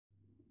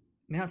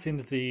now it's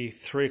into the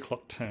 3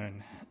 o'clock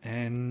turn,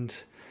 and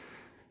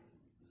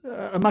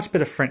a much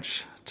better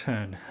French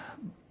turn,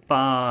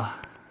 bar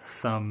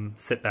some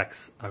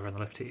setbacks over on the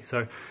left here.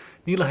 So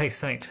near La Haye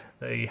Saint,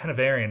 the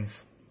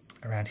Hannoverians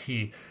around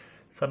here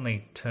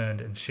suddenly turned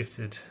and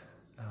shifted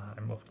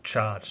and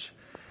charged,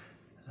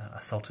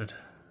 assaulted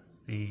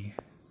the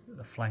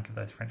flank of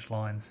those French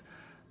lines,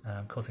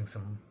 causing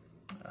some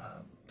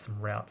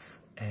routes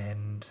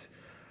and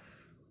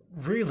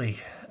really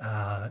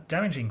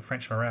damaging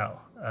French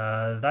morale.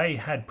 They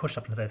had pushed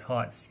up into those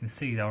heights. You can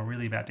see they were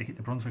really about to hit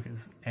the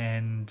Brunswickers,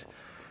 and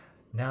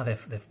now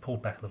they've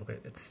pulled back a little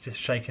bit. It's just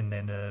shaken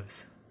their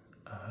nerves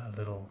a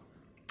little.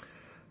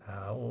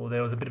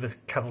 There was a bit of a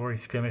cavalry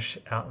skirmish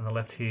out on the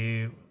left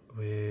here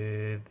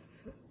with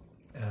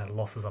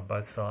losses on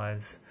both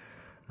sides.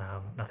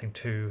 Nothing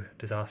too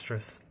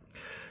disastrous.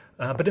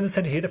 But in the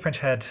centre here, the French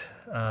had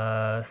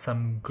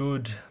some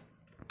good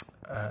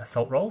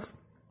assault rolls,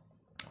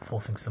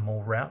 forcing some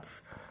more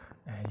routes.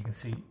 And you can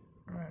see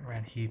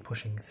around here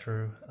pushing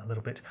through a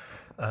little bit.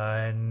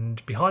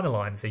 And behind the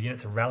lines, the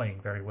units are rallying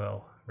very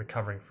well,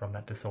 recovering from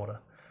that disorder.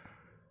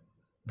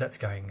 That's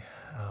going,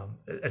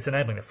 it's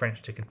enabling the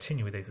French to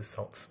continue with these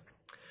assaults.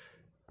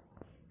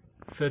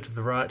 Further to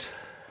the right,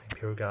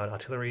 Imperial Guard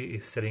artillery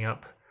is setting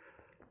up,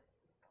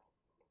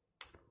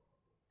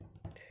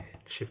 and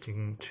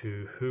shifting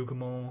to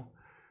Hougoumont.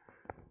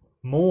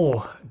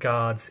 More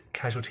guards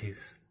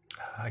casualties.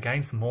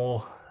 Again, some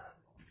more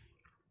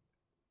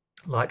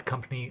light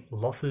company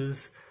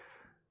losses,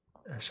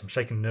 some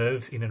shaken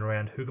nerves in and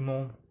around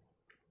Hougoumont.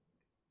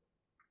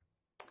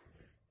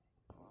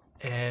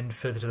 And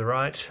further to the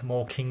right,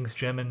 more King's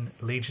German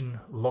Legion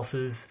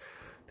losses.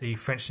 The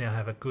French now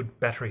have a good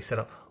battery set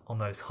up on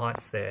those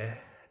heights there.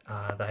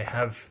 They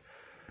have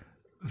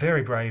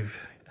very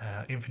brave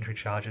infantry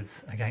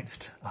charges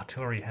against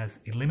artillery, has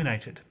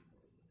eliminated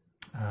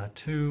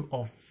 2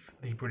 of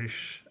the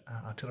British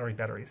artillery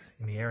batteries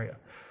in the area.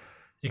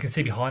 You can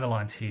see behind the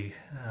lines here,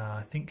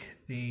 I think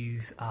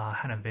these are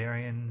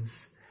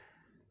Hannoverians,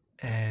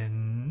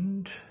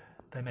 and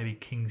they may be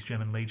King's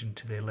German Legion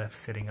to their left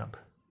setting up.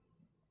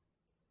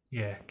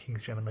 Yeah,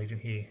 King's German Legion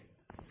here,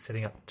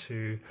 setting up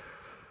to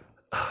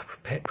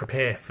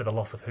prepare for the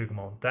loss of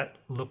Hougoumont. That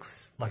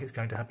looks like it's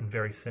going to happen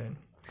very soon.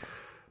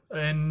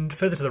 And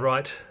further to the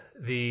right,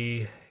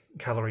 the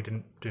cavalry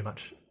didn't do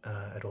much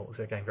at all.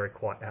 So again, very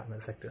quiet out in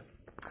that sector.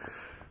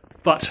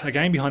 But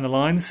again, behind the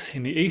lines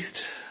in the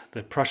east,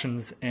 the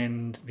Prussians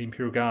and the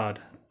Imperial Guard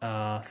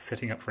are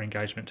setting up for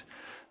engagement.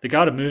 The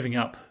Guard are moving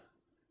up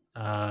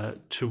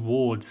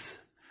towards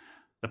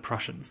the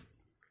Prussians.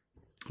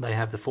 They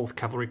have the 4th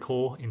Cavalry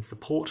Corps in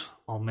support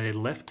on their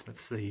left.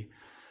 That's the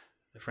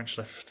French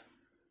left.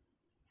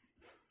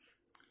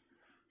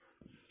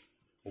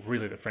 Well,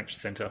 really the French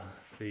centre,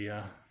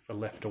 the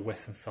left or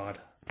western side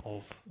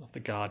of the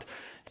Guard.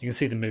 You can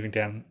see them moving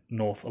down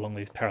north along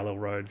these parallel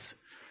roads.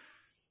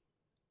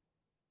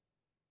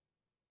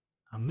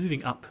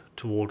 Moving up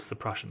towards the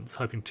Prussians,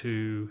 hoping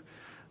to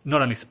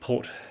not only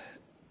support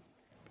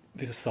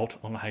this assault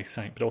on La Haye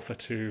Saint, but also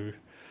to,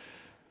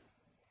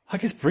 I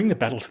guess, bring the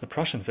battle to the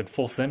Prussians and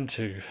force them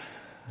to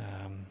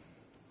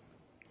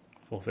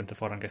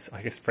fight on,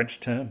 I guess, French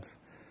terms,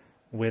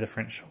 where the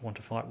French want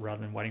to fight,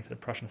 rather than waiting for the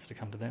Prussians to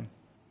come to them.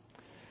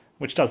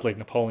 Which does leave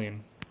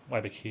Napoleon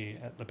way back here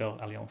at La Belle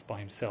Alliance by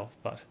himself,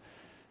 but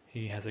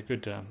he has a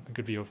good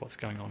view of what's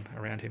going on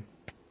around him.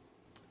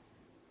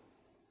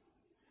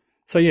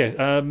 So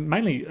yeah,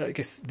 mainly, I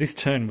guess, this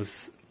turn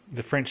was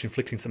the French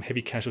inflicting some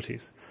heavy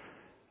casualties.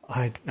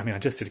 I mean, I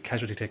just did a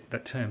casualty check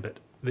that turn, but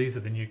these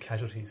are the new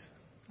casualties,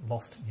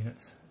 lost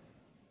units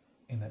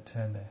in that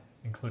turn there,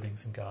 including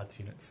some Guards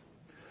units.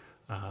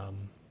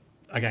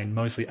 Again,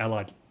 mostly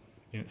Allied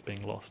units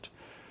being lost.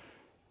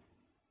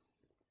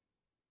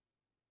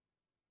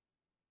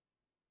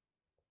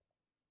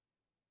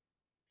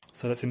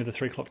 So that's into the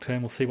 3 o'clock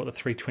turn. We'll see what the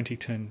 3:20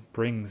 turn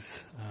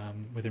brings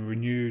with a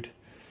renewed,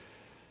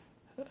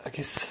 I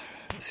guess,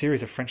 a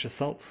series of French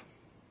assaults.